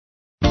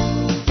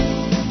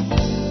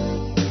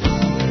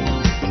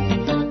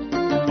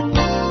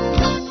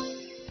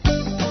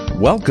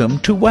Welcome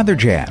to Weather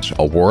Jazz,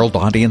 a world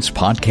audience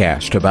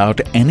podcast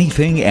about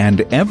anything and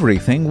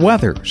everything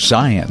weather,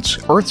 science,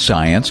 earth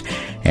science,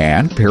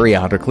 and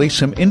periodically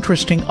some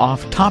interesting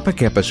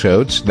off-topic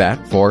episodes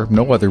that, for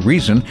no other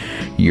reason,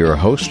 your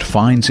host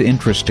finds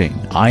interesting.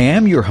 I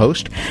am your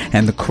host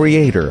and the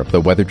creator of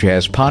the Weather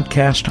Jazz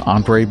podcast,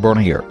 Andre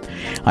Bernier.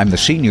 I'm the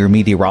senior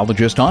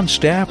meteorologist on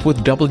staff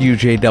with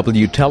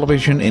WJW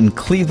Television in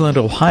Cleveland,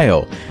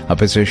 Ohio, a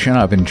position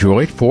I've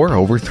enjoyed for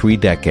over 3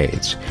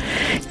 decades.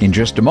 In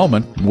just a moment,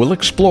 we'll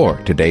explore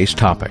today's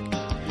topic.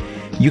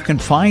 You can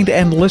find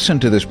and listen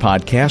to this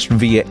podcast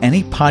via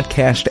any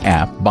podcast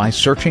app by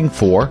searching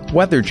for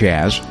Weather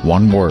Jazz,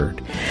 one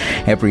word.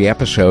 Every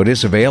episode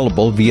is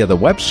available via the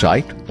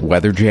website,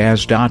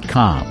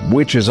 weatherjazz.com,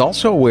 which is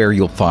also where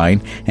you'll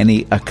find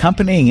any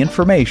accompanying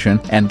information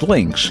and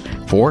links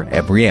for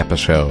every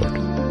episode.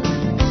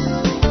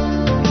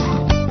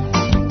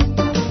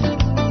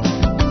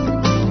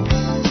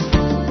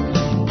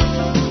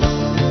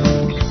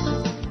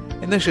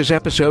 And this is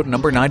episode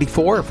number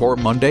 94 for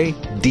Monday,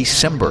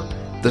 December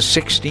the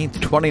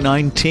 16th,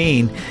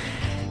 2019.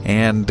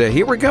 And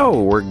here we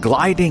go. We're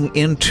gliding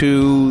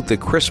into the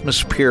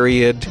Christmas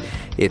period.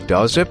 It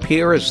does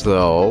appear as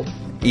though,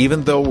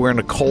 even though we're in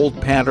a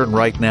cold pattern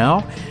right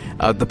now,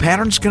 the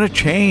pattern's going to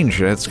change.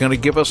 It's going to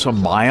give us a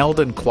mild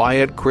and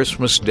quiet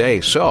Christmas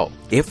day. So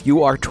if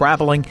you are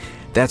traveling,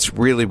 that's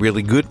really,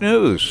 really good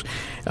news.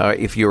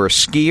 If you're a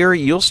skier,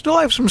 you'll still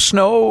have some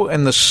snow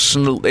in the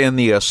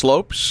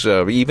slopes,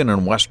 even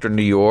in western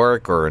New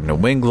York or in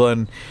New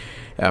England.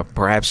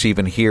 Perhaps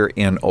even here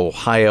in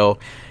Ohio,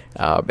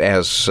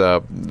 as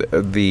all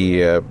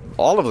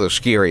of those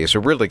ski areas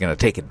are really going to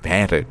take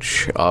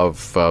advantage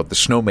of the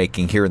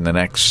snowmaking here in the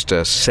next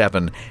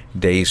 7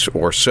 days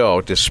or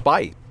so,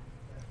 despite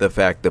the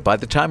fact that by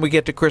the time we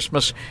get to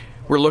Christmas,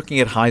 we're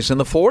looking at highs in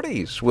the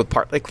 40s with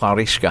partly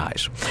cloudy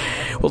skies.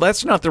 Well,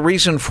 that's not the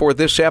reason for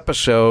this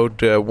episode.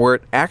 We're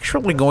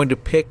actually going to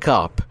pick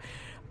up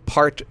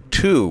Part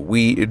 2.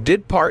 We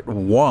did Part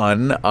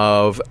 1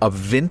 of a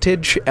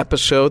vintage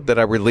episode that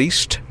I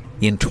released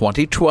in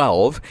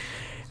 2012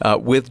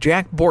 with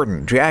Jack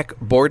Borden. Jack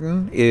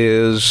Borden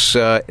is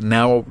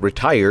now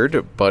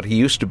retired, but he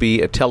used to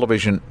be a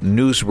television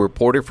news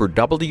reporter for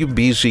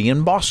WBZ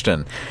in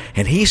Boston.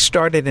 And he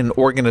started an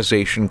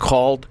organization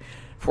called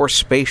For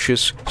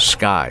Spacious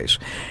Skies.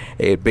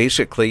 It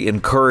basically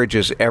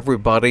encourages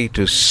everybody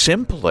to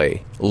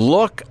simply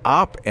look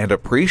up and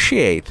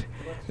appreciate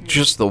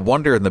just the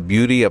wonder and the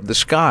beauty of the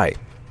sky.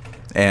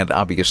 And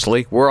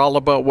obviously, we're all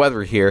about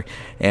weather here,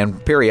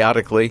 and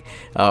periodically,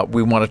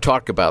 we want to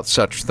talk about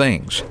such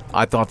things.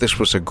 I thought this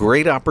was a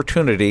great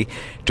opportunity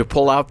to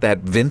pull out that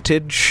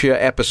vintage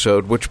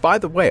episode, which, by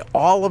the way,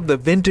 all of the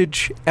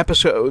vintage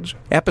episodes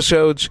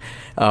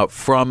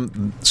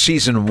from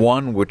Season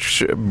 1,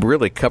 which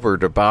really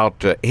covered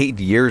about 8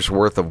 years'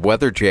 worth of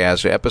Weather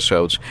Jazz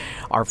episodes,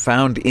 are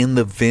found in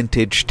the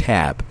Vintage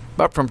tab.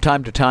 But from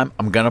time to time,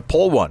 I'm going to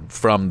pull one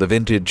from the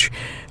vintage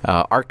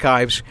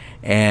archives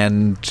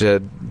and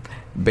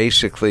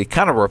basically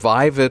kind of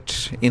revive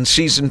it in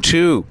Season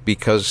 2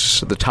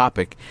 because the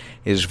topic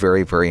is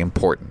very, very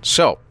important.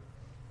 So,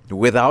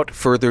 without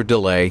further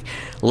delay,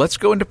 let's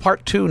go into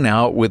Part 2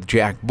 now with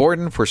Jack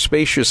Borden for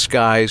Spacious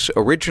Skies,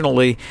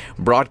 originally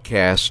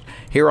broadcast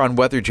here on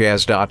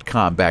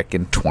weatherjazz.com back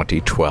in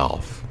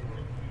 2012.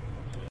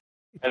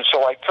 And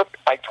so I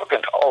took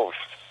an oath,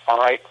 all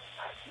right?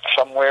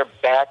 Somewhere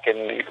back in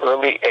the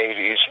early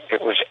 80s,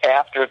 it was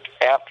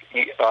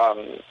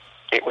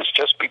it was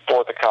just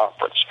before the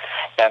conference,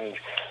 and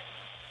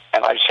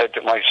I said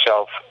to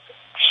myself,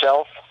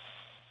 "Self,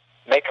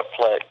 make a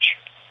pledge.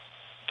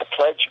 The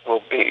pledge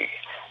will be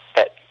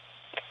that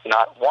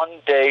not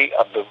one day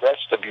of the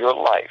rest of your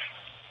life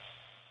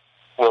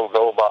will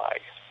go by,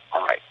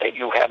 all right, that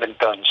you haven't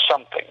done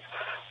something,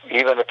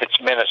 even if it's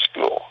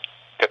minuscule,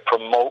 to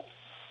promote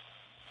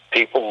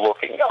people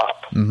looking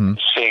up,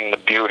 seeing the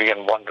beauty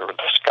and wonder of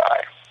the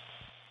sky.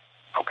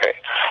 Okay?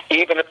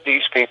 Even if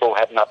these people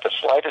have not the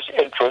slightest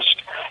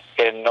interest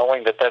in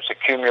knowing that that's a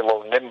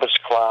cumulonimbus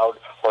cloud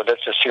or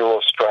that's a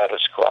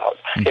cirrostratus cloud.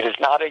 It is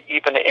not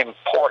even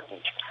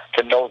important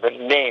to know the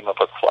name of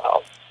a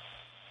cloud.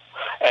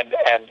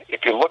 And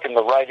if you look in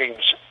the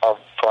writings of,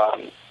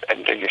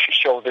 and you should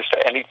show this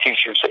to any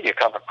teachers that you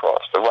come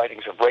across, the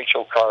writings of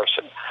Rachel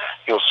Carson,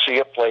 you'll see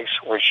a place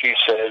where she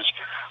says,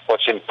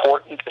 what's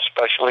important,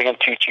 especially in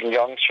teaching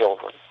young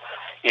children,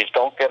 is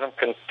don't get them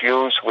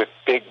confused with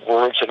big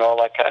words and all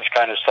that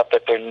kind of stuff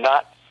that they're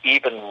not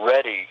even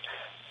ready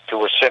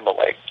to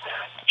assimilate.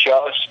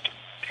 Just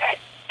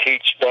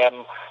teach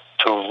them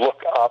to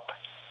look up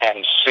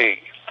and see.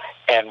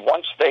 And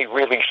once they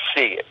really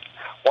see it,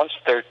 once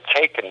they're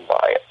taken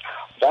by it,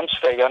 once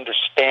they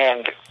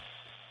understand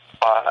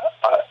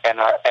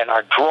and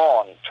are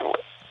drawn to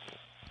it,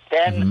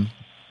 then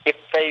if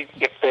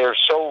they're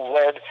so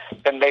led,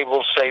 then they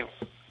will say,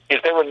 is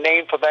there a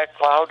name for that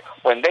cloud?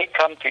 When they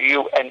come to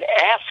you and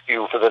ask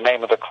you for the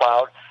name of the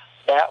cloud,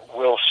 that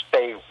will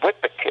stay with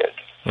the kid.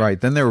 Right,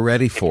 then they're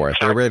ready for it.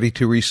 They're ready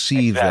to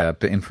receive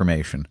that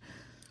information.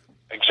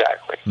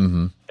 Exactly.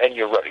 then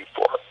you're ready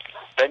for it.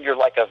 Then you're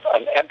like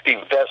an empty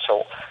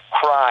vessel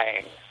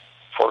crying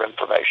for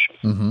information.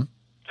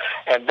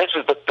 And this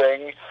is the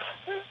thing,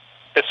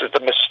 this is the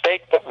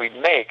mistake that we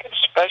make,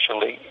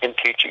 especially in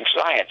teaching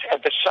science,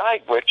 and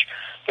beside which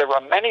there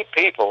are many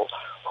people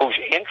whose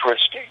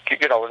interest,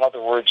 in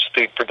other words,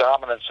 the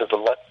predominance of the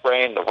left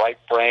brain, the right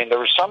brain.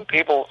 There are some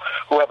people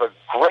who have a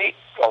great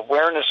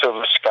awareness of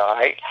the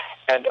sky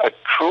and a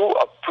true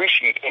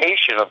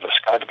appreciation of the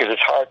sky, because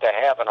it's hard to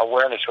have an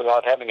awareness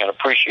without having an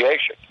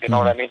appreciation. You know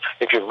what I mean?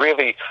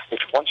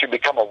 Once you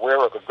become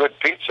aware of a good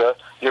pizza,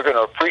 you're going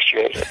to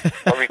appreciate it.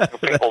 Very few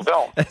people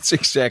don't. That's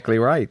exactly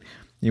right.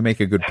 You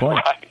make a good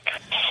point. Right.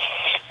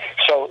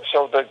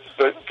 So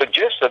the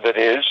gist of it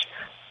is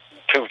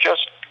to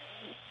just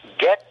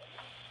get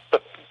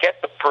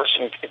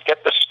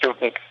the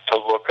student to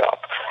look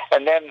up.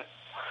 And then,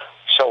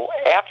 so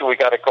after we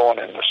got it going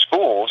in the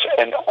schools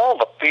and all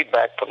the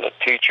feedback from the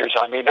teachers,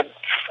 I mean,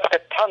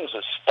 tons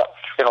of stuff,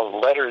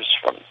 letters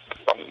from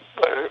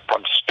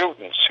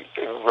students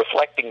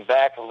reflecting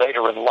back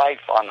later in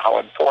life on how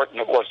important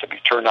it was to be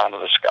turned on to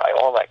the sky,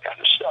 all that kind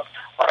of stuff.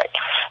 All right.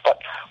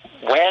 But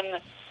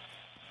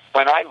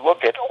when I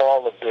look at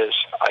all of this,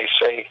 I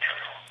say,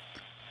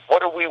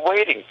 what are we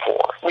waiting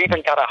for? We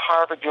even got a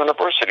Harvard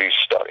University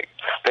study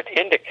that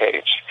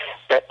indicates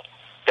that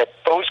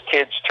those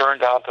kids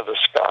turned out to the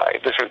sky.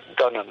 This was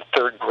done in the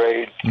third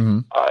grade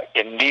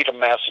in Needham,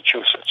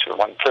 Massachusetts,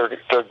 among third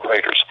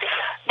graders.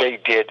 They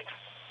did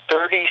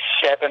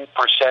 37%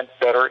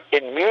 better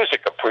in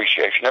music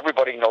appreciation.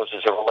 Everybody knows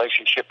there's a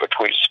relationship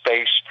between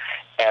space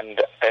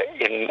and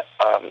in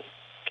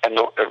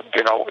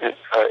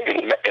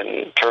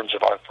terms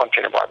of our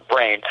function of our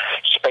brain,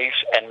 space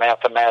and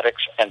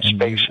mathematics and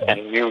space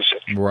and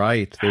music.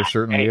 Right, there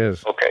certainly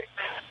is. Okay.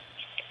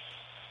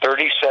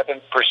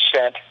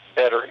 37%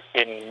 better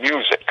in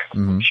music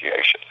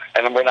appreciation.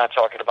 And then we're not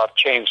talking about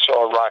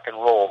chainsaw rock and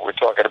roll. We're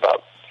talking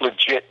about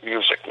legit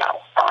music now.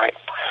 All right.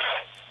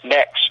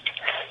 Next,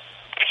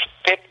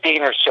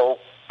 15 or so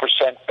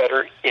 %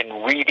 better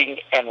in reading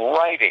and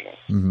writing,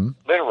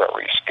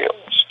 literary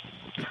skills.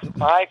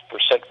 5%,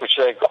 which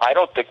I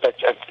don't think that,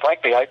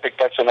 frankly, I think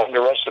that's an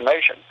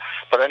underestimation.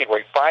 But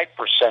anyway, 5%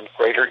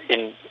 greater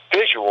in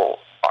visual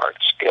art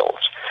skills.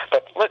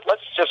 But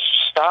let's just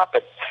stop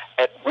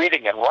at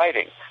reading and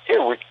writing.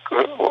 Here,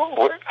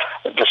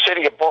 the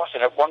city of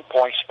Boston at one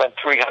point spent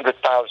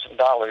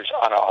 $300,000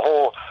 on a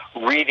whole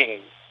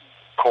reading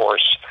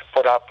course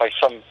put out by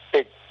some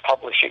big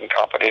publishing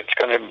company. It's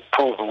going to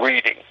improve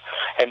reading.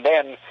 And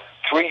then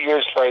 3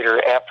 years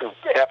later, after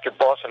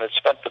Boston had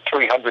spent the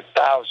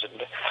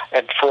 $300,000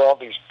 and for all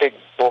these big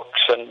books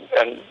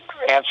and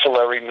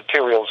ancillary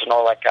materials and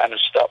all that kind of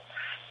stuff,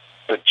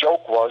 the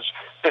joke was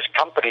this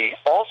company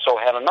also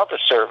had another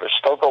service.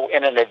 They'll go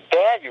in and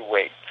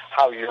evaluate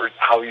how your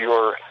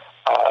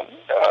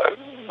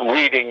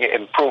reading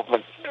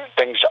improvement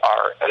things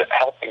are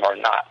helping or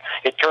not.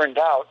 It turned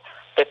out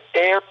that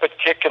their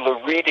particular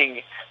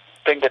reading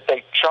thing that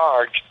they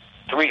charged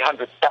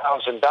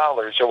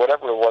 $300,000 or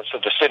whatever it was to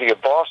the city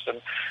of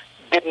Boston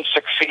didn't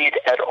succeed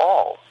at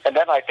all. And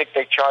then I think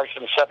they charged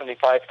them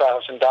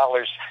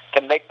 $75,000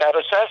 to make that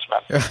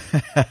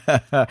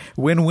assessment.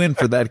 Win-win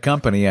for that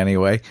company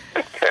anyway.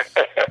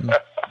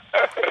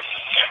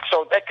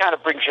 So that kind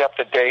of brings you up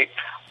to date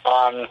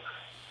on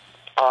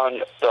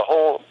the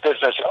whole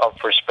business of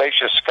For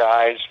Spacious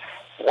Skies,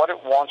 what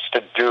it wants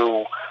to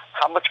do,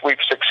 how much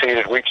we've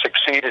succeeded. We've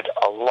succeeded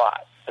a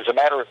lot. As a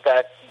matter of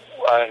fact,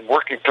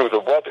 working through the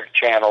Weather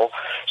Channel,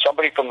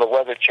 somebody from the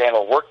Weather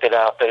Channel worked it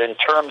out that in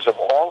terms of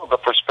all of the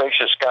For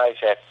Spacious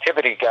Skies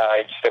activity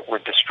guides that were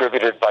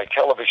distributed by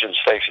television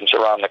stations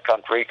around the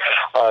country,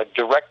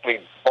 directly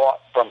bought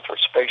from For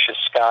Spacious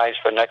Skies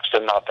for next to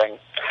nothing,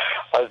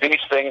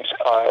 these things,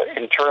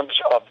 in terms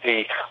of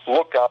the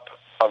lookup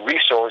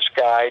resource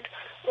guide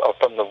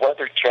from the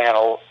Weather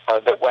Channel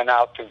that went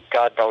out to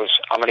God knows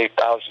how many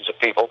thousands of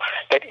people,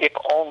 that if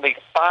only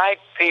 5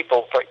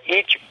 people for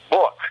each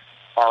book,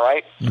 all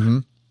right?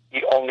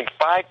 Only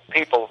 5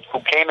 people who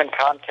came in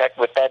contact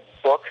with that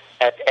book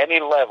at any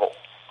level,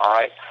 all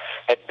right,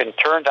 had been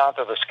turned on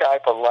to the sky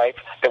for life,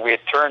 that we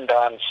had turned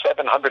on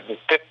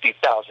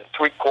 750,000,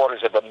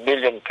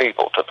 750,000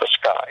 people to the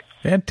sky.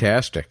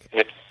 Fantastic.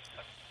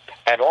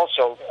 And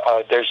also,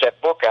 there's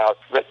that book out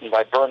written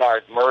by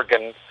Bernard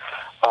Mergen,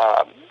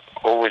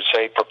 who is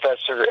a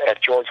professor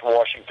at George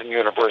Washington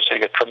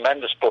University, a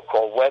tremendous book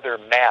called Weather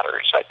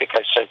Matters. I think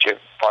I sent you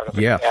part of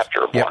it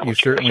after one. Yeah, you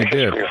certainly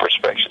did. For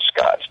Spacious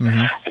Skies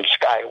and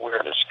sky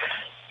awareness.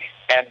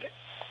 And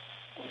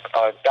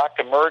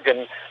Dr.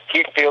 Mergen,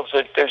 he feels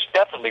that there's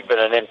definitely been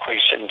an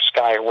increase in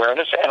sky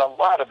awareness, and a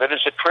lot of it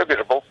is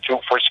attributable to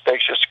For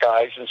Spacious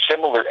Skies and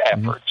similar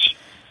efforts.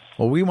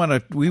 Well, we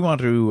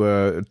want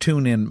to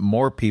tune in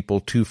more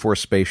people to For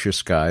Spacious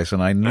Skies,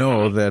 and I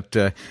know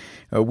that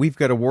we've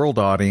got a world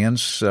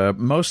audience,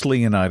 mostly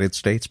United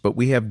States, but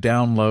we have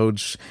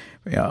downloads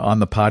on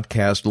the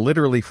podcast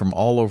literally from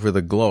all over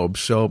the globe.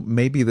 So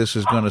maybe this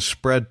is going to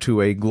spread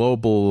to a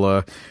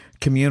global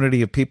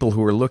community of people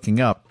who are looking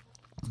up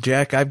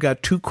Jack, I've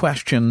got two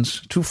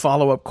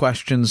follow-up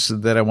questions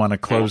that I want to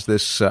close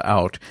this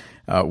out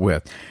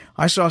with.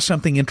 I saw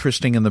something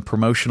interesting in the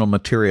promotional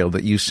material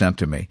that you sent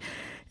to me,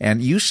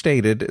 and you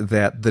stated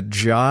that the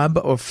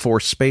job for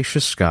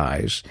Spacious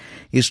Skies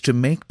is to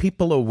make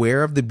people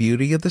aware of the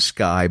beauty of the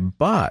sky,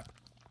 but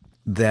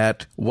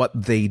that what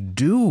they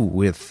do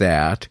with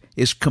that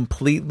is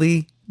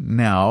completely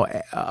now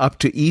up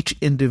to each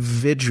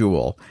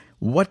individual.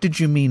 What did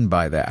you mean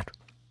by that?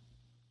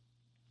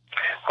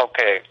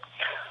 Okay.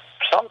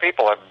 Some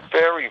people are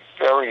very,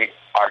 very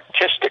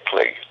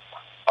artistically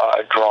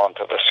drawn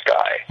to the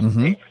sky.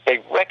 Mm-hmm. They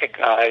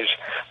recognize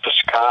the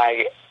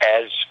sky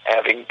as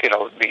having,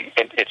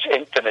 its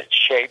infinite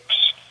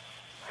shapes,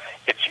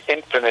 its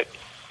infinite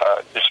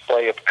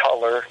display of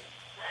color,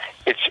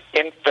 its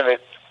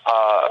infinite,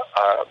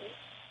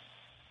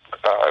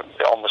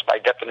 almost by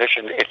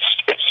definition, its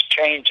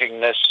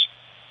changingness.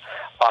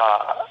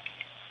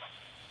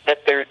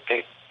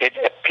 It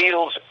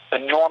appeals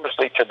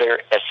enormously to their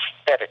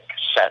aesthetic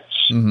sense.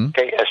 Mm-hmm.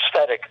 Okay,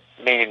 aesthetic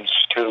means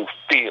to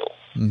feel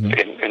mm-hmm.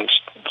 in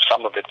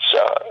some of its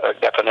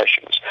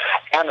definitions.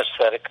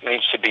 Anesthetic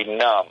means to be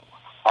numb.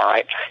 All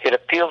right, it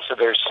appeals to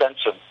their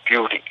sense of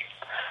beauty.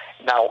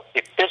 Now,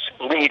 if this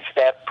leads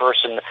that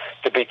person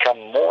to become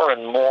more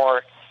and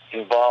more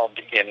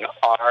involved in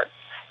art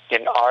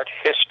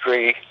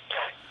history,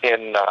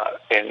 in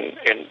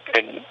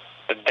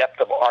the depth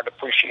of art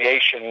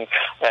appreciation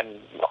and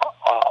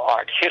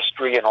art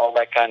history and all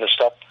that kind of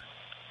stuff,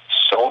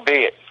 so be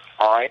it,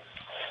 all right?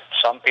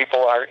 Some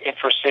people are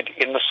interested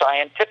in the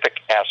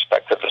scientific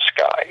aspect of the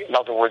sky. In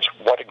other words,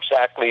 what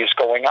exactly is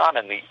going on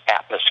in the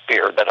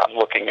atmosphere that I'm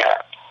looking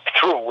at,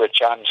 through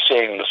which I'm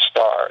seeing the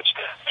stars,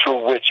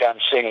 through which I'm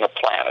seeing the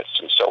planets,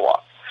 and so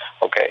on.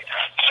 Okay,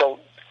 so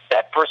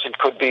that person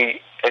could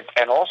be,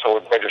 and also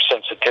a greater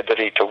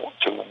sensitivity to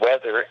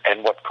weather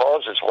and what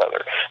causes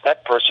weather.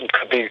 That person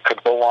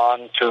could go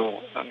on to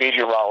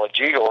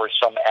meteorology or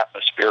some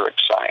atmospheric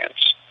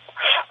science.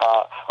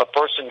 A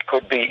person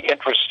could be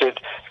interested,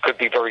 could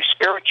be very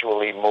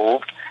spiritually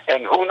moved,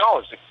 and who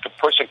knows, the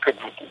person could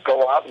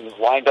go out and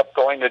wind up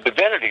going to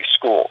divinity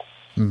school.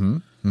 Mm-hmm.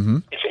 Mm-hmm.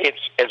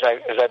 It's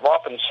as I've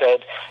often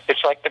said,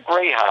 it's like the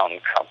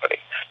Greyhound Company.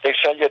 They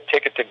sell you a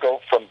ticket to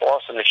go from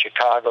Boston to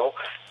Chicago.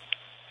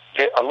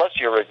 Unless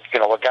you're a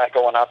guy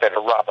going out there to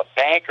rob a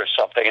bank or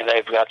something, and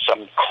they've got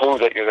some clue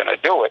that you're going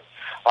to do it,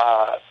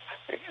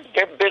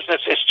 their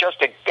business is just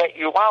to get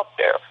you out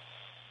there.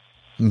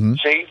 Mm-hmm.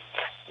 See,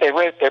 their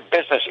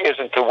business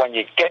isn't to when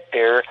you get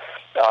there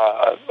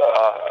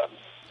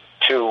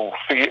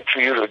for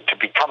you to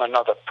become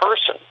another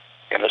person,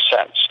 in a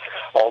sense.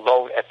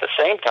 Although at the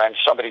same time,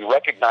 somebody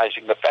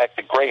recognizing the fact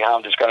that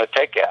Greyhound is going to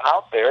take you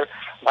out there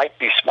might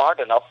be smart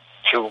enough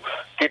to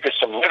give you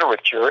some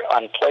literature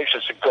on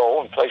places to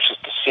go and places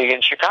to see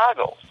in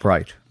Chicago.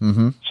 Right.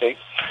 Mm-hmm. See?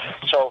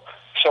 So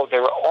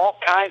there are all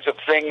kinds of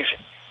things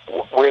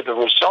where the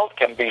result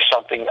can be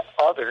something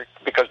other,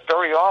 because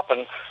very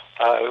often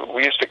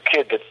we used to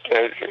kid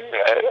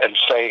and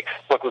say,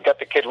 look, we've got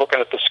the kid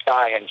looking at the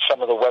sky, and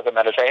some of the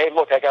weathermen would say, hey,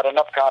 look, I got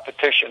enough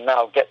competition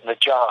now getting the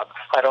job.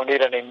 I don't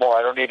need any more.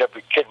 I don't need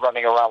every kid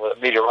running around with a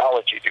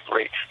meteorology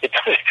degree.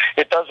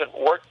 It doesn't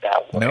work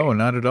that way. No,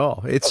 not at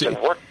all. It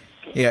doesn't work.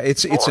 Yeah,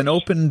 it's an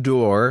open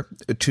door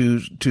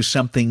to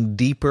something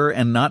deeper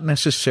and not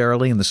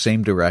necessarily in the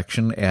same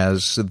direction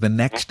as the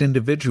next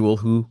individual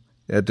who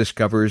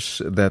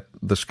discovers that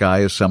the sky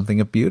is something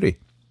of beauty.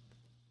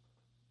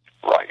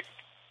 Right.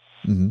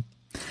 Mm-hmm.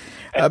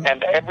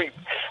 And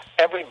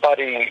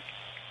everybody.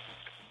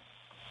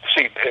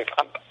 See,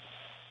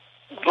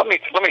 let me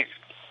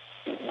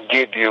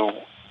give you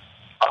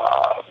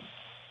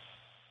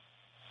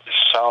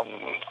some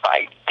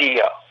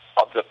idea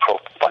of the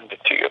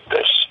profundity of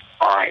this.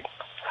 All right.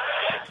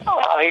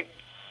 I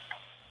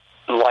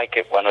like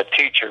it when a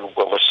teacher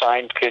will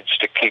assign kids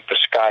to keep a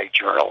sky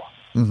journal.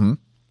 Mm-hmm.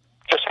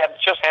 Just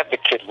have the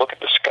kid look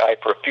at the sky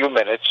for a few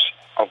minutes,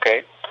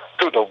 okay,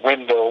 through the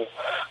window,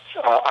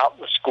 out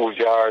in the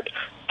schoolyard,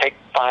 take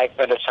 5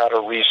 minutes out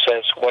of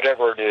recess,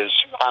 whatever it is,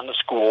 on the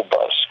school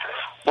bus.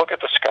 Look at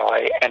the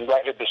sky and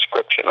write a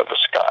description of the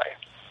sky.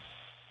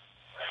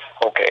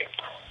 Okay.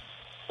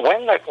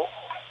 When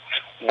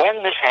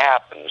this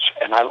happens,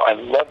 and I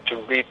love to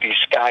read these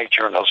sky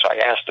journals, I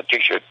asked the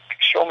teacher,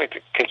 show me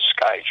the kids'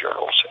 sky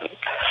journals. And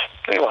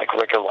they like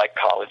regular, like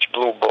college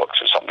blue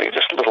books or something,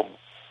 just little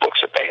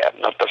books that they have.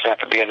 It doesn't have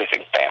to be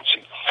anything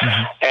fancy.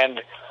 Mm-hmm.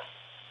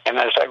 And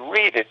as I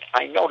read it,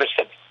 I notice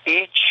that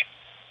each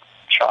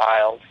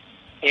child,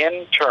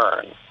 in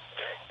turn,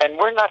 and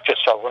we're not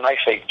just, when I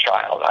say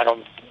child, I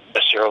don't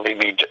necessarily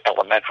mean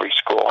elementary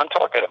school. I'm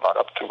talking about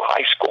up through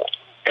high school,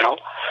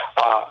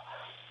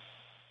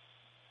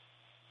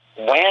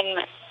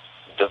 when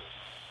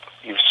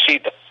you see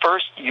the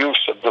first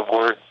use of the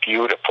word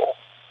beautiful,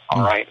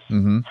 all right?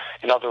 Mm-hmm.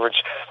 In other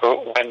words,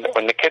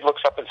 when the kid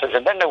looks up and says,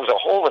 and then there was a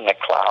hole in the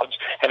clouds,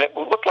 and it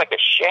looked like a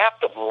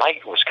shaft of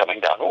light was coming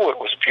down. Oh, it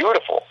was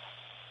beautiful,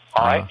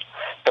 all right?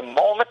 The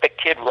moment the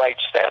kid kid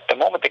writes that, the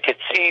moment the kid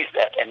sees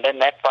that, and then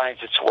that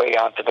finds its way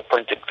onto the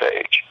printed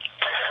page,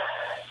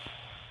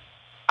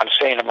 I'm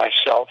saying to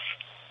myself,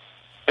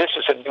 this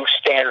is a new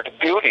standard of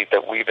beauty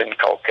that we've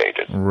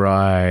inculcated.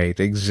 Right,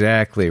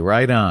 exactly,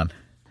 right on.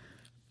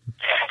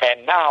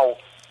 And now,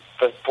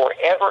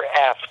 forever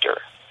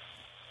after,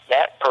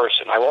 that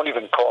person, I won't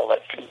even call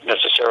it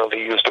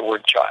necessarily use the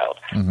word child,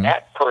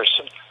 that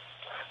person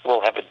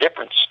will have a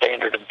different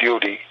standard of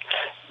beauty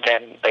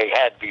than they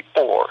had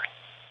before.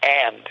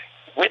 And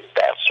with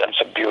that sense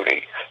of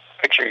beauty,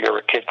 picture you're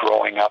a kid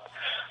growing up,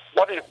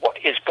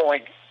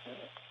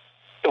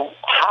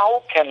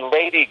 how can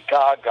Lady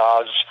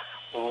Gaga's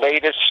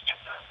latest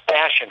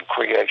fashion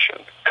creation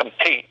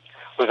compete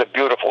with a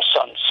beautiful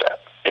sunset,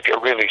 if you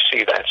really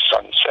see that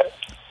sunset?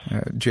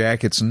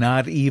 Jack, it's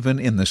not even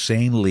in the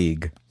same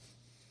league.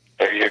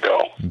 There you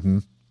go.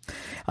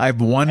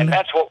 I've won. And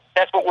that's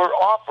what we're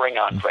offering,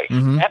 Andre.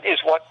 That is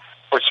what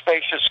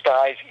Spacious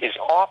Skies is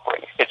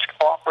offering. It's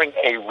offering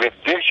a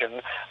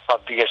revision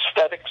of the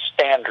aesthetic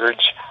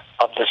standards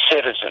of the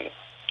citizen.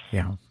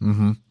 Yeah.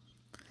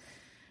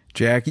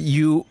 Jack,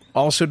 you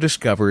also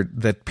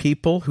discovered that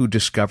people who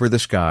discover the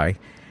sky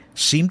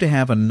seem to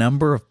have a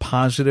number of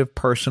positive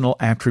personal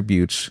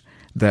attributes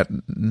that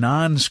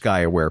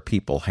non-sky-aware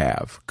people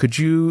have. Could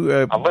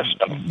you... I'll list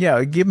them.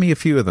 Yeah, give me a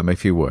few of them,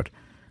 if you would.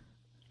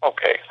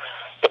 Okay.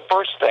 The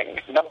first thing,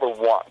 number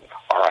one,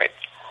 all right,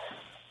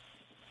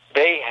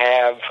 they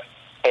have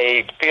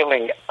a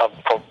feeling of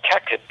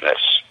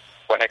protectiveness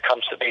when it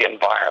comes to the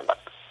environment.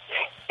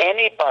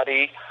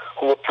 Anybody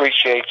who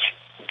appreciates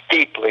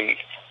deeply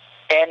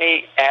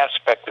any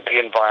aspect of the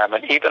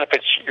environment, even if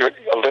it's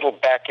a little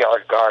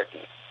backyard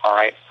garden, all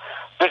right,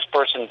 this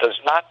person does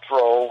not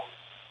throw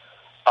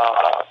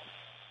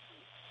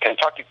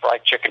Kentucky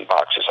Fried Chicken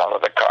boxes out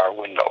of the car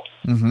window,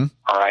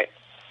 all right?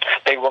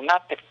 They will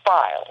not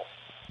defile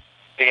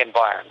the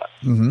environment.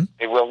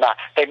 They will not.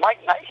 They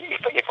might not.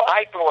 If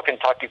I throw a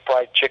Kentucky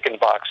Fried Chicken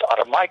box out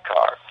of my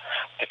car,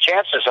 the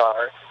chances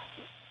are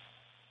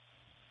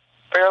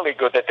fairly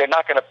good that they're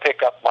not going to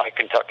pick up my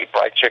Kentucky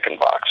Fried Chicken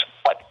box,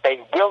 but they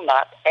will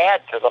not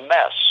add to the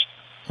mess.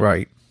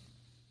 Right.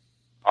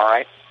 All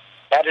right?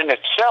 That in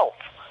itself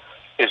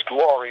is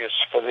glorious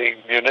for the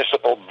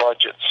municipal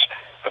budgets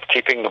of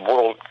keeping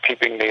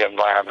the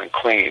environment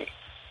clean.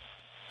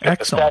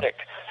 It's pathetic,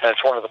 and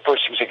it's one of the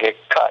first things that get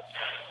cut.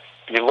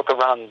 You look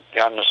around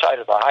on the side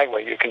of the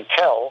highway, you can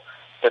tell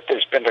that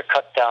there's been a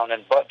cut down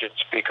in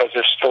budgets because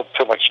there's still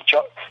too much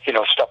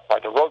stuff by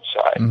the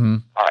roadside.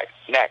 All right,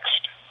 next.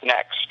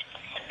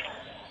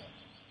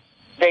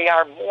 They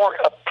are more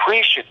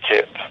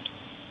appreciative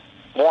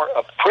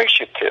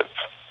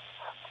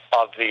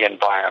of the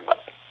environment,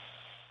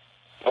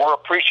 more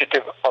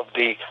appreciative of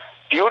the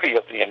beauty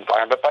of the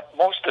environment, but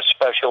most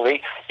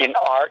especially in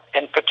art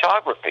and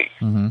photography,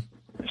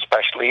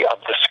 especially of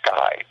the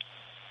sky.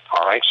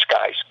 All right,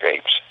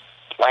 skyscapes,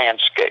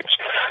 landscapes.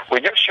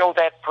 When you show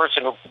that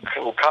person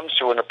who comes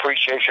to an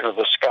appreciation of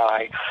the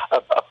sky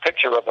a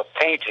picture of a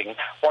painting,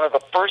 one of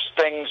the first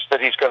things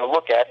that he's going to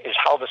look at is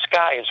how the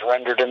sky is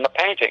rendered in the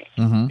painting.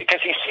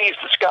 Because he sees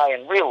the sky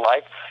in real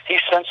life,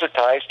 he's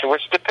sensitized to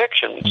its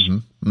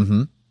depictions.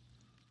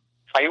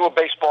 Are you a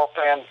baseball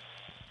fan?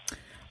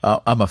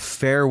 I'm a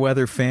fair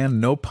weather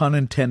fan, no pun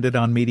intended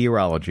on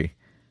meteorology.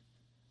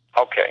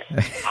 Okay,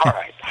 all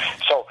right.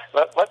 So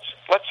let's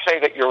say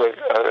that you're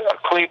a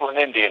Cleveland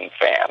Indian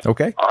fan.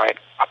 Okay. All right,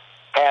 a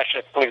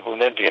passionate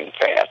Cleveland Indian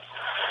fan,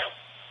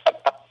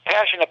 a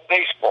passionate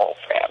baseball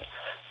fan.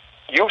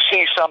 You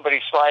see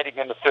somebody sliding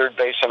into third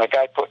base and a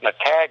guy putting a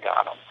tag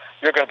on him,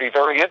 you're going to be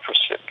very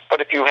interested.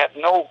 But if you have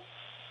no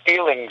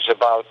feelings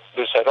about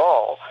this at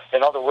all,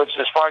 in other words,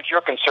 as far as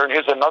you're concerned,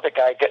 here's another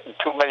guy getting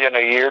 $2 million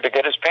a year to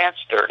get his pants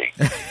dirty.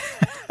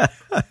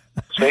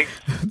 See?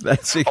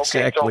 That's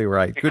exactly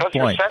right. Good point. Because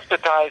you're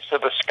sensitized to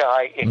the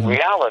sky in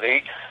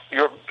reality,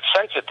 you're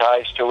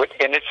sensitized to it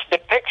in its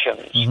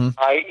depictions,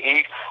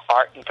 i.e.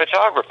 art and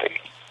photography.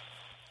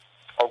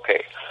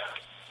 Okay.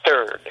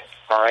 Third,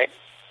 all right,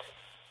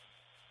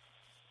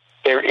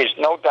 there is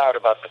no doubt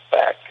about the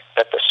fact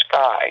that the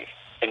sky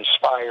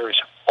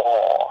inspires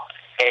awe.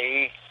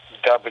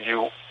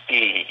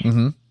 A-W-E.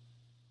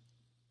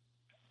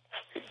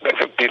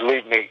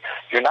 Believe me,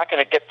 you're not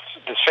going to get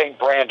the same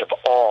brand of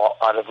awe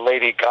out of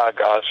Lady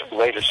Gaga's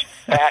latest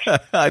fashion.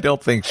 I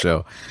don't think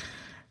so.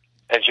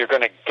 As you're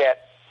going to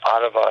get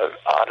out of the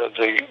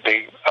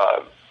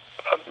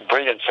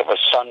brilliance of a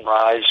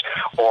sunrise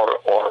or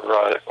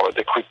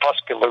the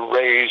crepuscular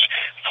rays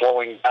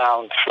flowing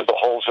down through the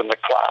holes in the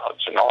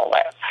clouds and all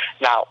that.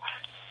 Now,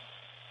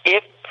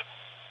 if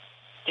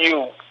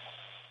you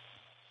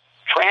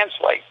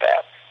translate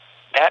that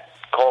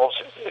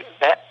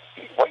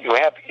what you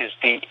have is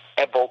the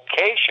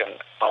evoking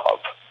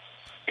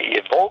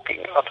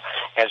of,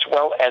 as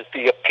well as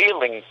the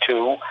appealing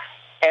to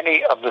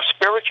any of the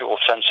spiritual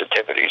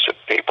sensitivities of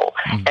people.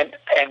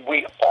 And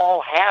we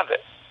all have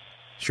it.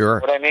 Sure.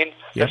 What I mean? Yep.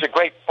 There's a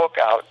great book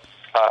out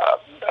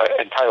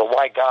entitled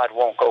Why God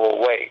Won't Go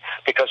Away,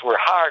 because we're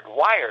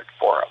hardwired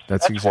for him.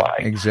 That's why.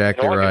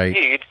 exactly in order right. To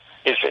read,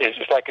 is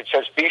like it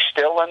says, be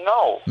still and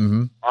know.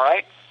 Mm-hmm. All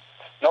right?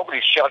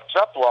 Nobody shuts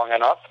up long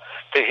enough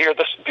to hear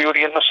the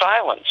beauty in the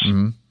silence,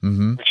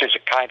 Mm-hmm. which is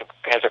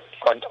has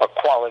a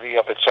quality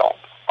of its own.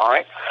 All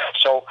right?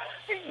 So,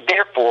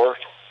 therefore,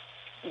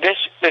 this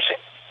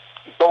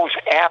goes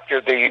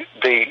after the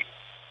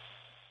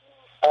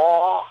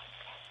awe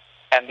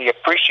and the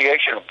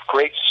appreciation of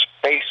great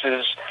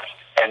spaces,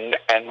 and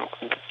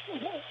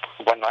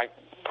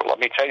let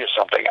me tell you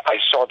something. I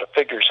saw the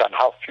figures on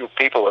how few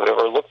people have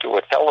ever looked through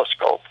a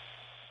telescope.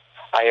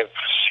 I have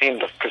seen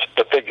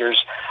the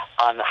figures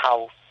on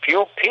how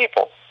few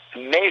people,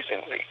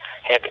 amazingly,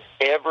 had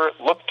ever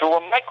looked through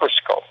a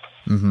microscope.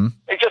 Mm-hmm.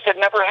 They just had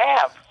never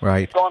have.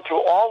 Right. Gone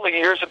through all the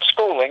years of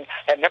schooling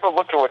and never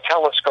looked through a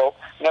telescope,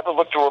 never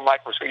looked through a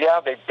microscope. Yeah,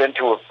 they've been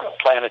to a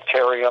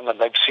planetarium and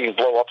they've seen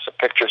blow-ups of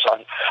pictures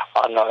on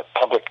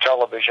public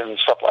television and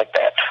stuff like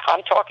that.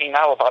 I'm talking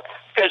now about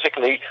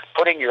physically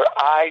putting your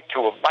eye to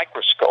a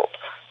microscope.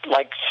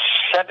 Like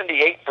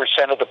 78%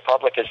 of the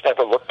public has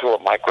never looked through a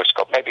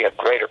microscope, maybe a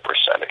greater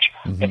percentage,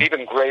 and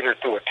even greater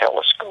through a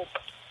telescope.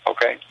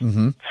 Okay?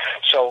 Mm-hmm.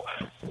 So,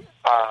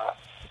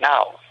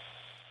 now,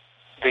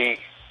 the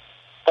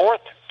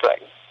fourth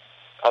thing,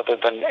 other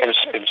than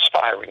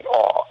inspiring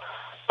awe,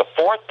 the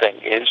fourth thing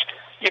is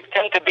you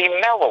tend to be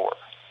mellower.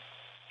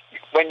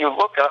 When you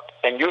look up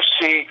and you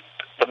see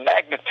the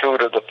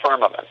magnitude of the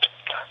firmament,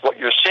 what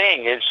you're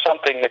seeing is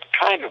something that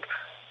kind of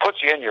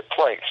puts you in your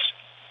place.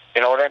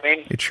 You know what I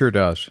mean? It sure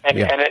does. And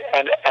yeah.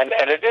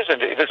 it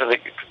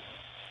isn't.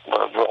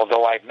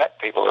 Although I've met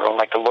people who don't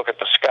like to look at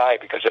the sky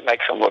because it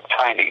makes them look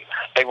tiny.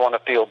 They want to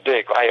feel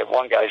big. I had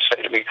one guy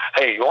say to me,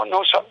 "Hey, you want to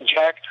know something,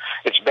 Jack?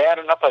 It's bad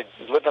enough I'm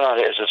living on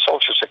it as a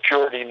Social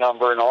Security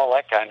number and all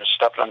that kind of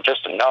stuff, and I'm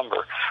just a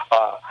number.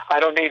 I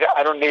don't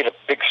need a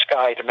big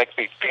sky to make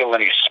me feel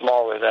any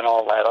smaller than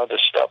all that other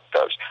stuff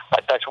does.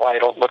 That's why I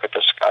don't look at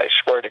the sky. I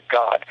swear to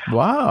God."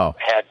 Wow.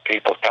 I've had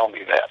people tell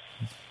me that.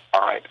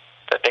 All right,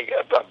 that they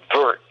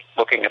avert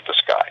looking at the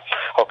sky.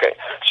 Okay,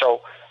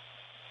 so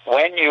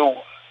when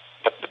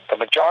the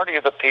majority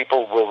of the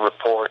people will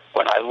report,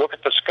 when I look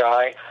at the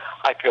sky,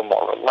 I feel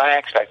more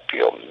relaxed, I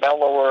feel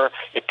mellower,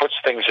 it puts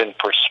things in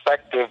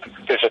perspective.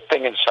 There's a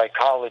thing in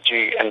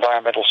psychology,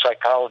 environmental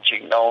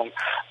psychology, known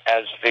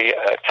as the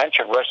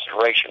attention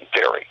restoration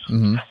theory.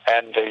 Mm-hmm.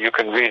 And you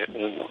can read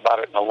about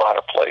it in a lot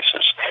of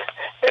places.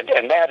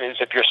 And that is,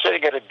 if you're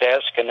sitting at a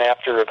desk and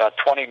after about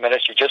 20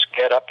 minutes you just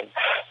get up and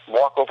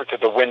walk over to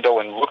the window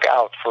and look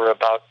out for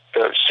about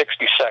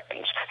 60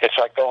 seconds, it's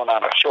like going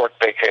on a short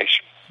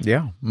vacation.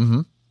 Yeah.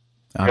 Mm-hmm.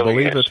 I really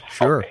believe is. it.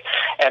 Sure. Okay.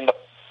 And the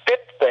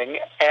fifth thing,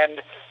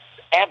 and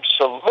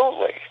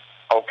absolutely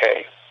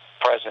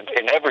present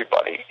in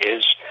everybody,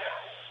 is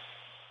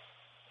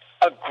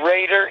a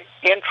greater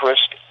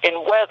interest in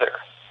weather.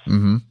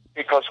 Mm-hmm.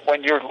 Because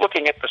when you're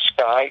looking at the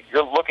sky,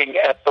 you're looking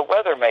at the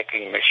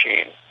weather-making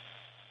machine,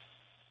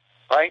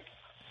 right?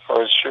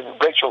 Or as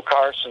Rachel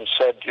Carson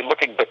said, you're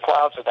looking at the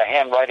clouds are the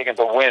handwriting of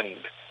the wind.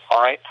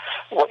 All right,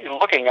 what you're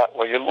looking at,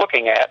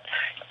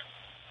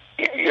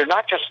 you're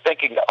not just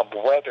thinking of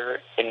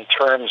weather in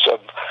terms of,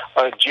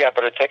 gee, I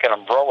better take an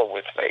umbrella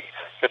with me.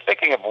 You're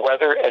thinking of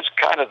weather as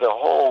kind of the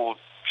whole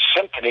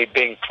symphony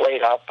being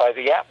played out by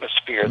the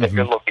atmosphere that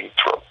you're looking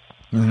through.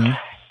 Mm-hmm.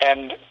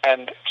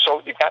 And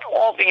so you've got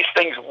all these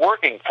things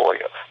working for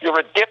you. You're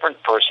a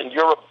different person.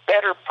 You're a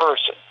better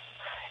person.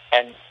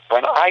 And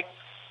when I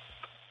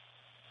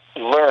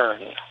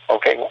learn,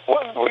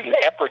 the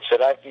efforts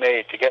that I've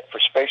made to get for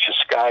Spacious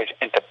Skies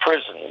into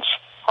prisons,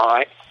 all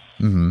right?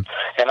 Mm-hmm.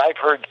 And I've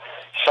heard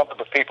some of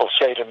the people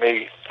say to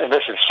me, and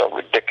this is so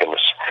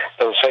ridiculous,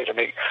 they'll say to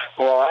me,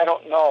 well, I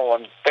don't know,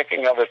 I'm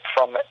thinking of it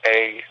from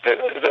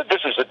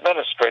this is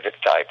administrative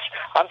types,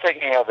 I'm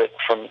thinking of it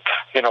from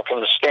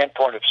the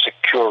standpoint of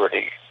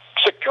security.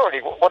 Security,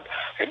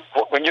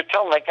 when you're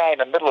telling that guy in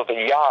the middle of the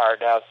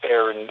yard out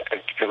there and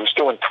who's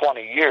doing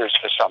 20 years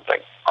for something,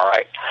 all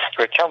right,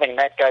 you're telling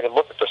that guy to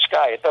look at the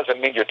sky, it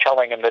doesn't mean you're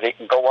telling him that he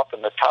can go up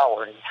in the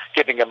tower and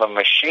giving him a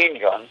machine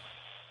gun.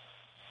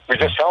 You're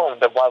just telling him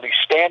that while he's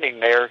standing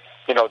there,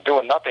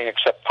 doing nothing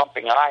except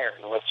pumping iron,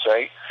 let's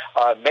say,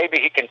 maybe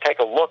he can take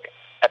a look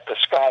at the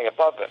sky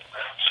above him.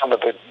 Some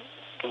of the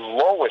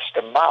lowest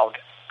amount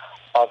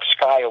of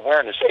sky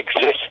awareness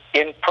exists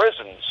in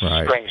prisons,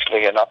 right.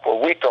 Strangely enough, where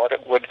we thought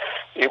it would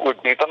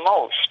be the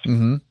most.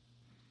 Mm-hmm.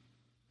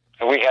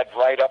 We had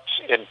write-ups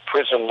in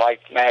Prison Life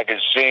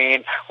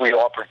magazine. We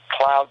offered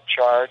cloud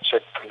charts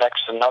at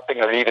next to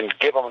nothing, or even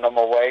giving them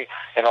away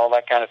and all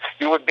that kind of.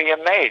 You would be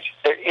amazed.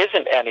 There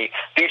isn't any.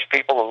 These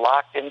people are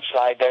locked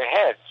inside their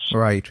heads.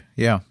 Right.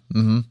 Yeah.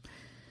 Mm-hmm.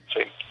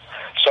 See,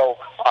 so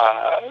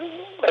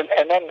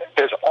and then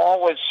there's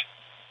always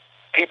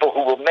people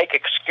who will make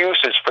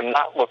excuses for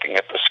not looking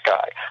at the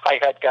sky. I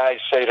had guys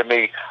say to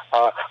me,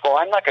 "Well,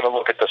 I'm not going to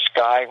look at the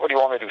sky. What do you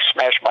want me to do?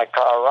 Smash my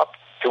car up?"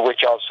 To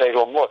which I'll say to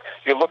them, look,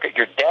 you look at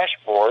your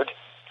dashboard,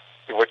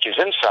 which is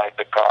inside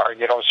the car,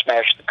 and you don't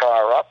smash the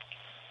car up.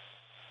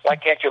 Why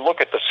can't you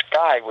look at the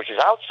sky, which is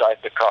outside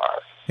the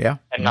car,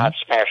 and not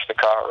smash the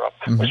car up?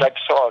 Because I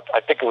saw, I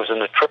think it was in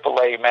the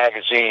AAA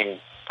magazine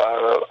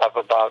of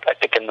about, I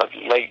think in the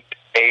late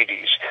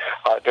 80s,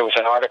 there was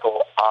an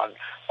article on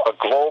a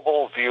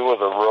global view of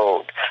the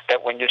road,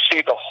 that when you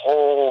see the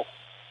whole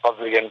of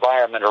the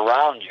environment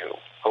around you,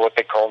 or what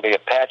they call the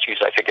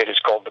Apaches, I think it is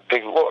called the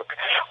Big Look.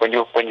 When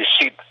you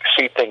see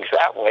things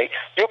that way,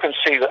 you can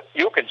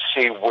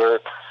see where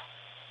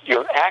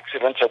your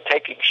accidents are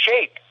taking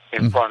shape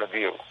in front of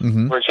you.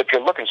 Mm-hmm. Whereas if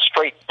you're looking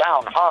straight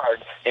down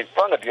hard in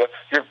front of you,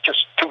 you're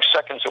just 2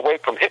 seconds away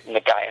from hitting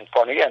the guy in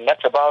front of you, and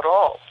that's about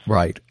all.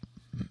 Right.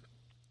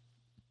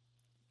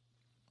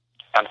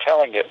 I'm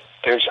telling you,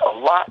 there's a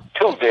lot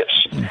to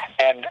this.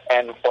 And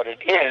what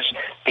it is,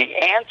 the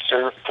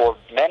answer for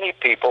many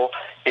people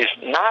is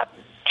not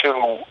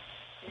to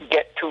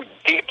get too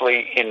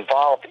deeply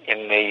involved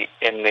in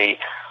the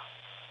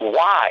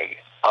why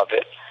of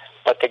it,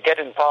 but to get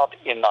involved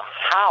in the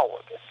how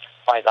of it.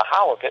 By the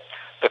how of it,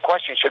 the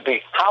question should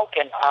be, how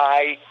can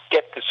I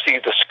get to see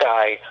the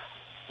sky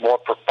more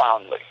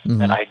profoundly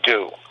than I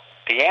do?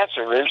 The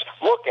answer is,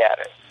 look at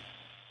it.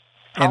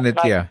 How can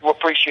I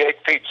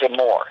appreciate pizza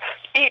more?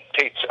 Eat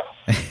pizza.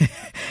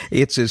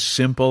 It's as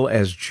simple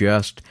as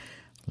just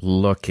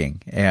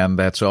looking, and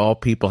that's all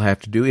people have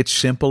to do. It's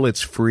simple.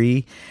 It's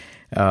free.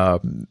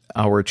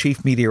 Our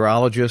chief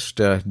meteorologist,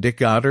 Dick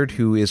Goddard,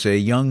 who is a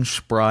young,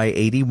 spry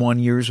 81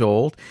 years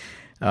old,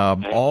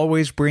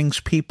 always brings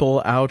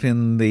people out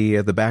in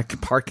the back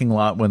parking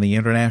lot when the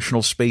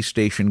International Space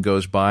Station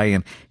goes by,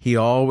 and he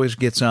always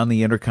gets on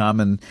the intercom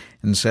and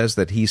says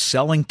that he's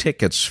selling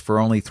tickets for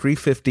only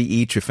 $3.50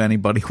 each if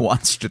anybody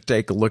wants to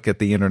take a look at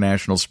the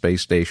International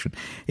Space Station.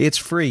 It's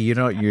free. You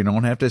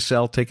don't have to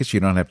sell tickets. You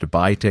don't have to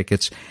buy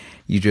tickets.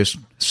 You just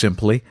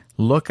simply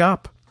look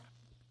up.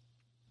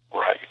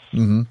 Right.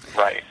 Mm-hmm.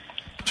 Right.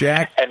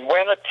 Jack? And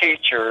when a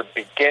teacher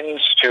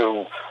begins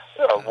to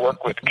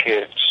work with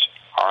kids,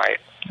 all right,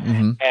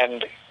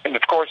 and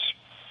of course,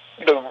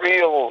 the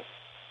real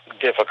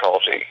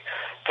difficulty,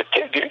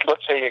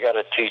 let's say you got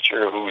a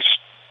teacher who's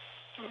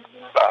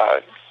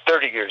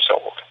 30 years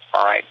old,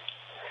 all right?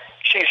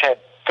 She's had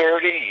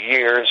 30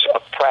 years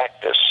of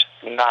practice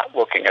not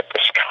looking at the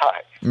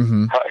sky,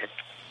 right?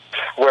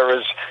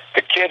 Whereas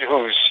the kid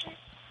who's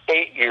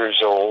 8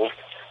 years old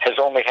has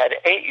only had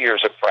 8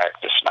 years of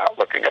practice not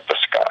looking at the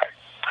sky.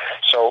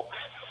 So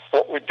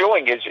what we're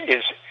doing is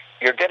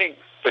you're getting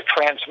the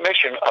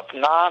transmission of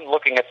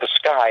non-looking at the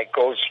sky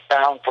goes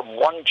down from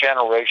one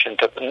generation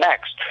to the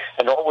next,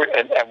 and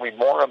we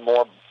more and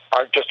more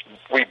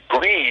we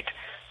breed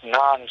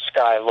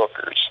non-sky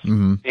lookers.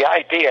 The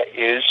idea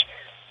is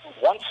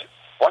once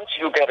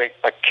you get a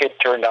kid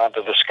turned on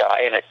to the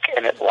sky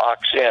and it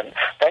locks in,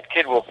 that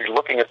kid will be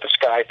looking at the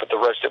sky for the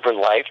rest of her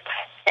life,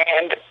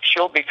 and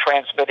she'll be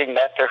transmitting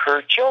that to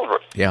her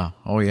children. Yeah.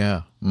 Oh,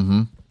 yeah.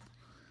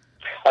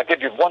 I'll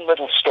give you one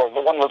little story,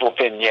 one little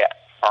vignette,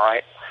 all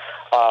right?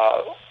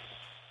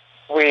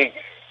 We,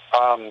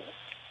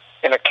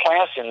 in a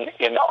class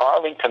in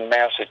Arlington,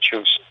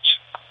 Massachusetts,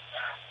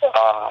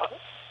 a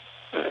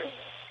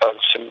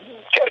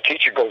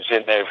teacher goes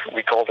in there.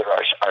 We called her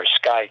our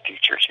sky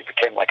teacher. She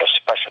became like a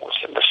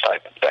specialist in this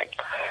type of thing.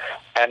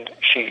 And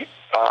she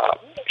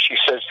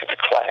says to the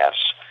class,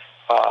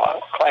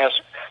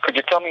 could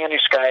you tell me any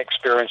sky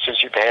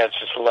experiences you've had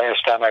since the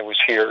last time I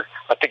was here?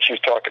 I think she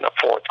was talking to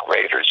fourth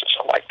graders or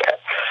something like that.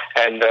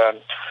 And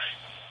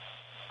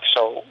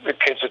so the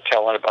kids are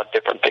telling about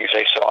different things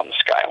they saw in the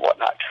sky and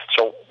whatnot.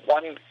 So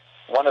one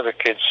of the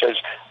kids says,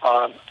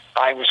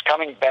 I was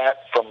coming back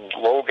from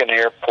Logan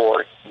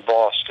Airport,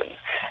 Boston,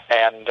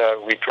 and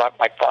we dropped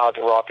my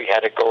father off. He had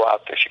to go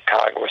out to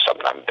Chicago or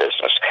something on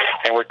business,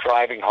 and we're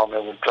driving home,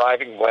 and we're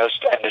driving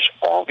west, and there's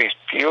all these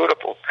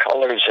beautiful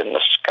colors in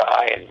the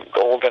sky and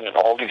golden, and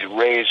all these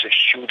rays are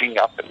shooting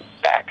up and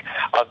back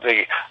of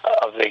the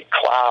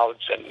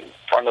clouds and in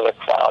front of the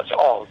clouds.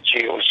 Oh,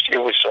 gee, it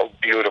was so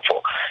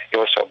beautiful. It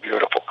was so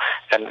beautiful,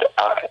 and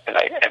I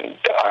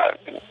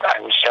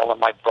was telling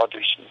my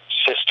brothers and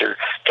sister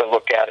to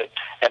look at it,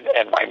 and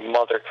my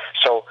mother.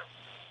 So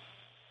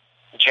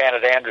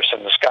Janet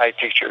Anderson, the sky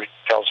teacher,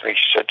 tells me,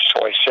 she said,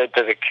 so I said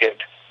to the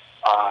kid,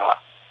 how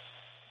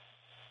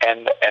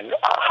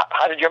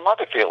did your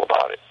mother feel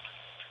about it?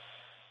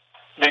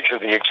 These are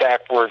the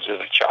exact words of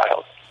the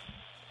child.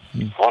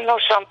 Well, know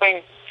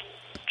something?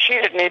 She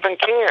didn't even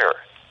care.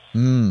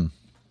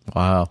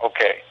 Wow.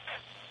 Okay.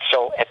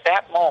 So at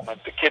that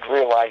moment, the kid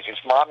realizes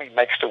Mommy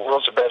makes the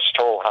world's best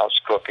Toll House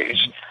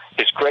cookies,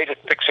 is great at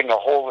fixing a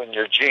hole in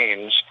your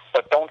jeans,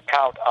 but don't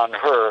count on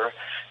her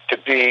to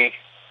be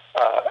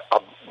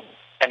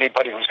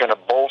anybody who's going to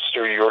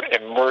bolster your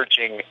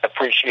emerging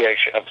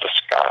appreciation of the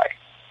sky.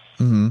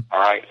 All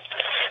right.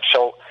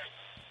 So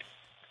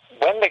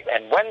when the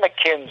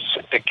kid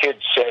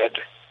said,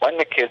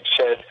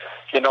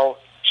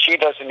 she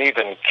doesn't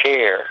even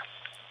care.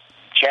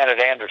 Janet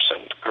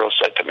Anderson, the girl,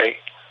 said to me,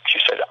 she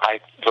said, I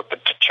looked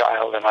at the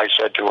child and I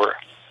said to her,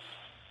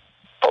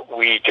 but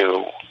we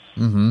do.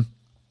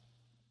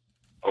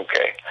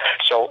 Okay.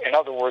 So in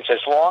other words,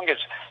 as long as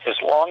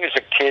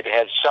a kid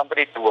has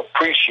somebody to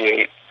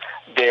appreciate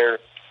their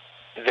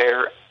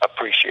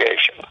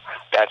appreciation,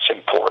 that's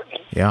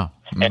important. Yeah.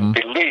 And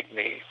believe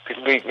me,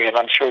 and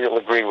I'm sure you'll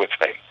agree with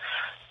me,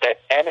 that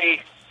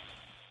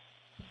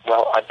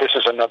this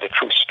is another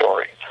true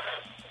story.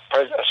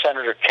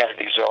 Senator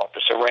Kennedy's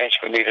office arranged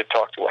for me to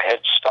talk to a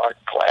Head Start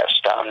class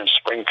down in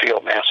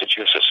Springfield,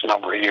 Massachusetts, a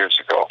number of years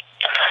ago.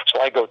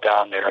 So I go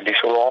down there, and these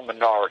were all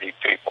minority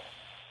people.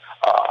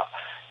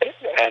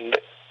 And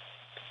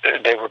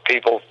they were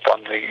people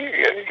from the,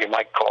 you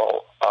might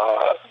call,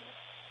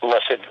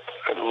 less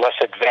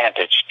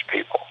advantaged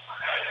people.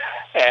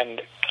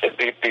 And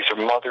these are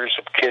mothers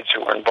of kids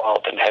who are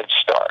involved in Head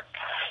Start.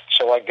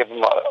 So I give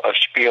them a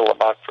spiel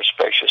about For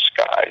Spacious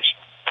Skies.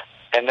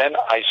 And then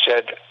I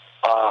said,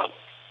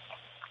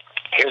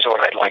 here's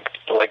what I'd like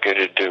you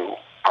to do,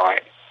 all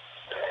right?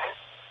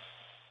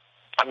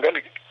 I'm going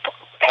to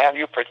have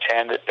you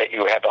pretend that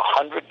you have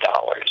 $100,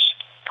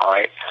 all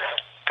right,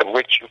 to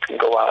which you can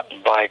go out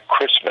and buy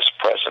Christmas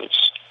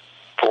presents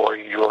for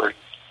your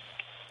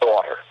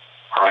daughter,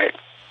 all right?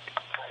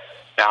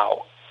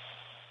 Now,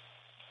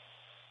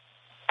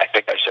 I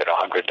think I said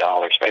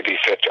 $100, maybe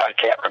 $50. I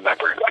can't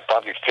remember.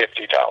 Probably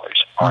 $50.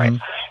 All right,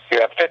 you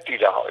have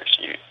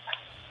 $50.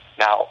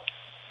 Now,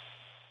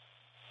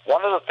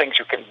 one of the things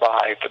you can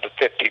buy for the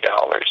 $50,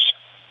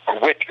 or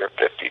with your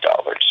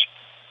 $50,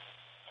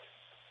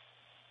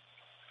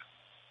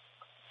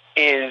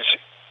 is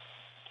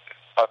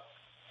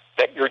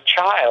that your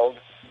child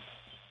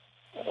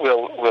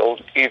will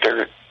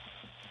either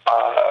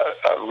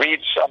read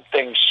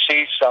something,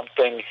 see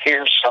something,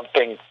 hear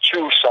something,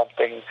 chew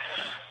something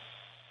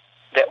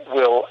that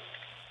will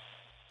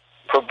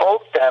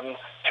provoke them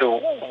to,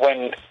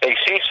 when they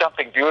see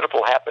something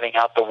beautiful happening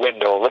out the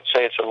window, let's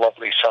say it's a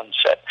lovely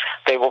sunset,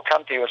 they will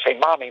come to you and say,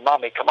 Mommy,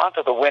 come on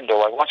to the window.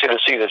 I want you to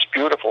see this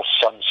beautiful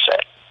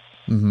sunset.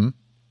 Mm-hmm.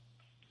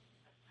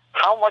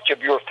 How much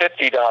of your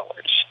 $50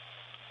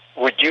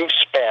 would you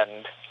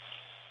spend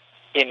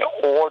in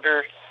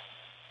order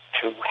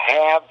to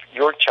have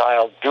your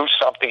child do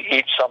something,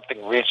 eat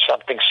something, read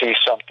something, see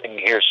something,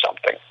 hear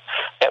something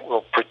that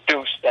will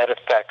produce that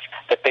effect,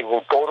 that they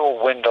will go to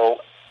a window,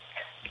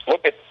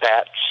 look at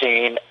that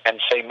scene,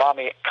 and say,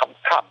 Mommy, come,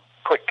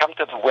 quick, come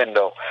to the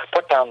window,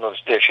 put down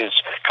those dishes,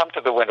 come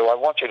to the window, I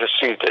want you to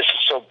see this,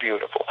 it's so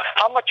beautiful.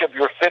 How much of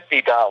your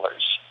 $50,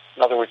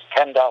 in other words,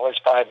 $10,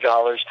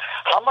 $5,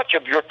 how much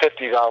of your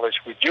 $50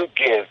 would you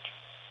give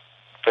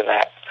for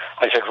that?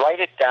 I said, write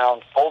it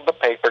down, fold the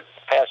paper,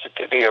 pass it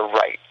to your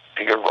right.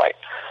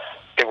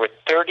 There were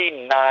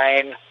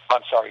 29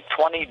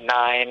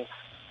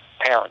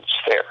 parents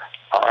there,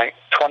 all right?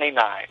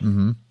 29.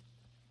 Mm-hmm.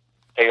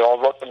 They all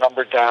wrote the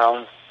number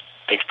down.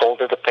 They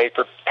folded the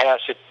paper,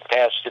 passed it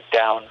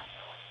down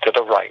to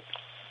the right.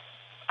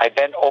 I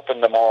then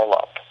opened them all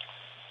up.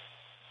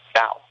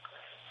 Now,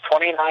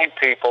 29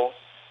 people,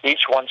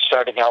 each one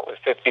starting out with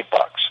 $50.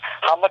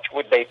 How much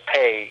would they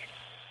pay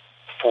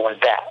for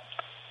that?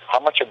 How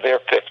much of their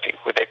 50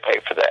 would they pay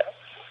for that?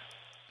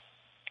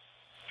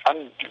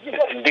 And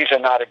these are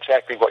not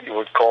exactly what you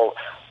would call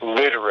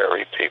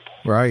literary people.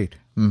 Right.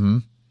 Mm-hmm.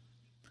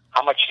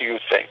 How much do you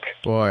think?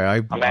 Boy,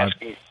 I'm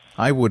asking.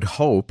 I would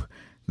hope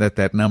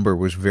that number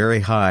was very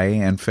high.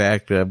 In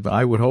fact,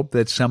 I would hope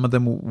that some of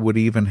them would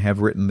even have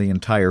written the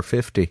entire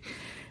 50.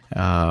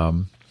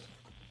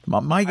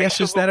 My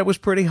guess is that it was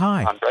pretty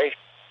high. Andre,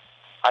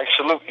 I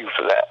salute you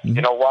for that. Mm-hmm.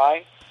 You know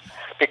why?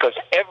 Because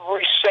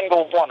every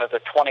single one of the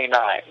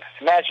 29,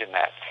 imagine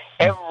that,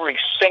 every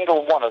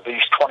single one of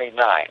these 29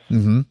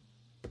 mm-hmm.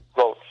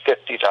 wrote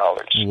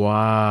 $50.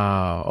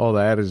 Wow! Oh,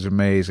 that is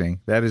amazing.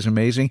 That is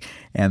amazing,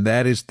 and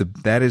that is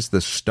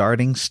the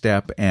starting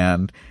step,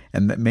 and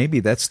maybe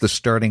that's the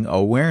starting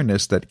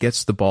awareness that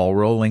gets the ball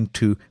rolling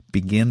to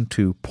begin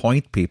to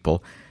point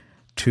people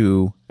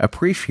to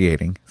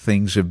appreciating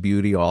things of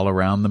beauty all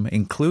around them,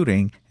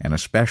 including and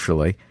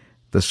especially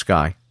the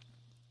sky.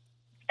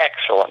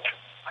 Excellent.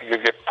 You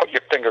put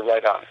your finger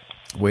right on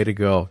it. Way to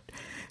go.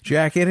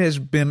 Jack, it has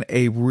been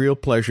a real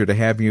pleasure to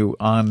have you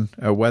on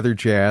Weather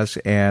Jazz,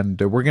 and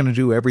we're going to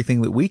do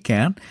everything that we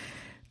can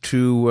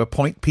to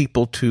point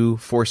people to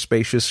For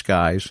Spacious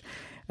Skies.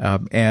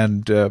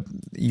 And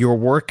your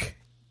work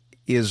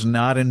is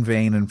not in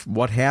vain, and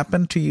what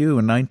happened to you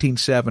in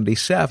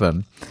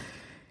 1977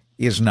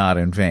 is not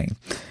in vain.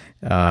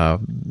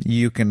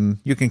 You can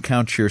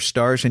count your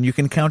stars, and you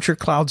can count your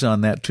clouds on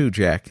that too,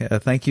 Jack.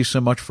 Thank you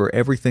so much for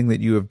everything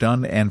that you have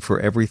done and for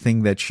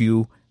everything that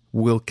you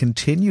will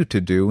continue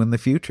to do in the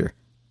future.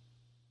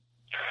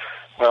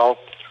 Well,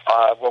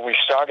 when we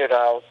started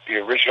out, the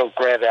original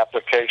grant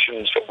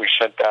applications that we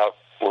sent out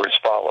were as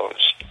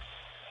follows.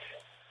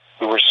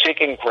 We were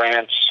seeking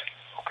grants,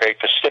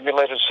 to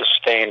stimulate and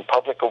sustain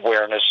public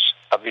awareness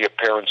of the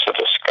appearance of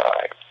the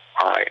sky,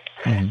 all right,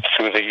 mm-hmm.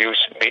 through the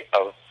use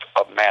of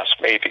mass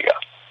media.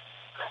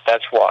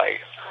 That's why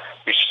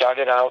we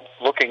started out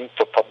looking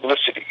for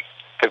publicity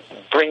to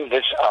bring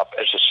this up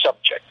as a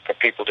subject for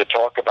people to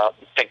talk about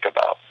and think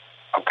about,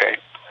 okay?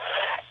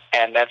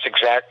 And that's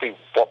exactly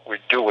what we're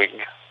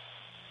doing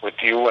with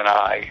you and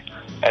I,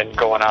 and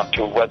going out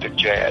to Weather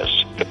Jazz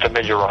to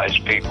familiarize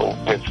people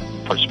with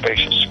for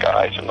Spacious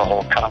Skies and the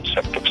whole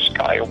concept of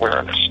sky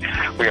awareness.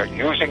 We are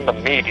using the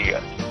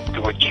media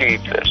to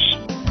achieve this.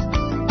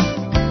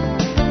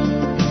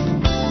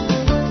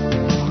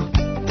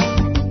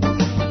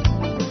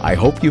 I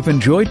hope you've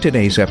enjoyed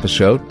today's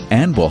episode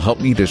and will help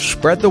me to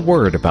spread the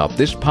word about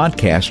this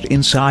podcast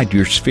inside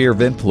your sphere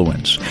of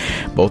influence,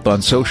 both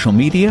on social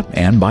media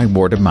and by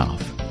word of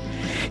mouth.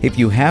 If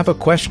you have a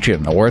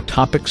question or a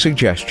topic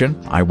suggestion,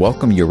 I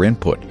welcome your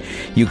input.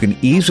 You can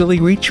easily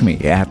reach me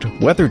at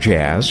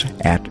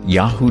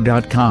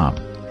weatherjazz@yahoo.com.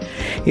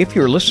 If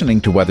you're listening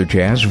to Weather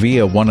Jazz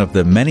via one of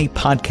the many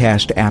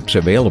podcast apps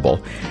available,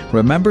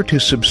 remember to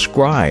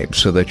subscribe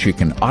so that you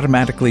can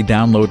automatically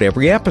download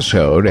every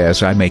episode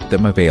as I make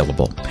them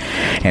available.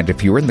 And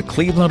if you're in the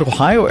Cleveland,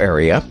 Ohio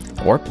area,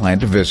 or plan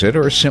to visit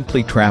or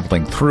simply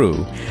traveling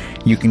through,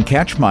 you can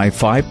catch my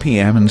 5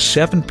 p.m. and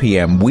 7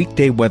 p.m.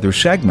 weekday weather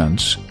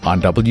segments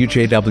on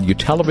WJW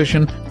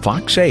Television,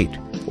 Fox 8,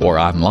 or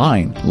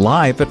online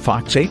live at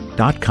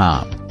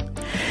fox8.com.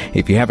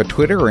 If you have a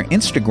Twitter or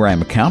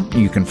Instagram account,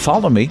 you can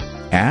follow me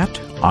at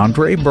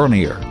Andre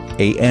Bernier,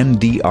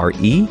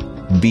 AndreBernier.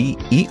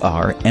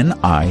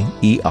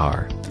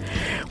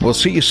 We'll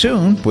see you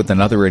soon with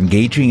another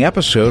engaging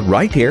episode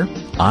right here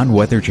on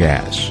Weather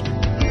Jazz.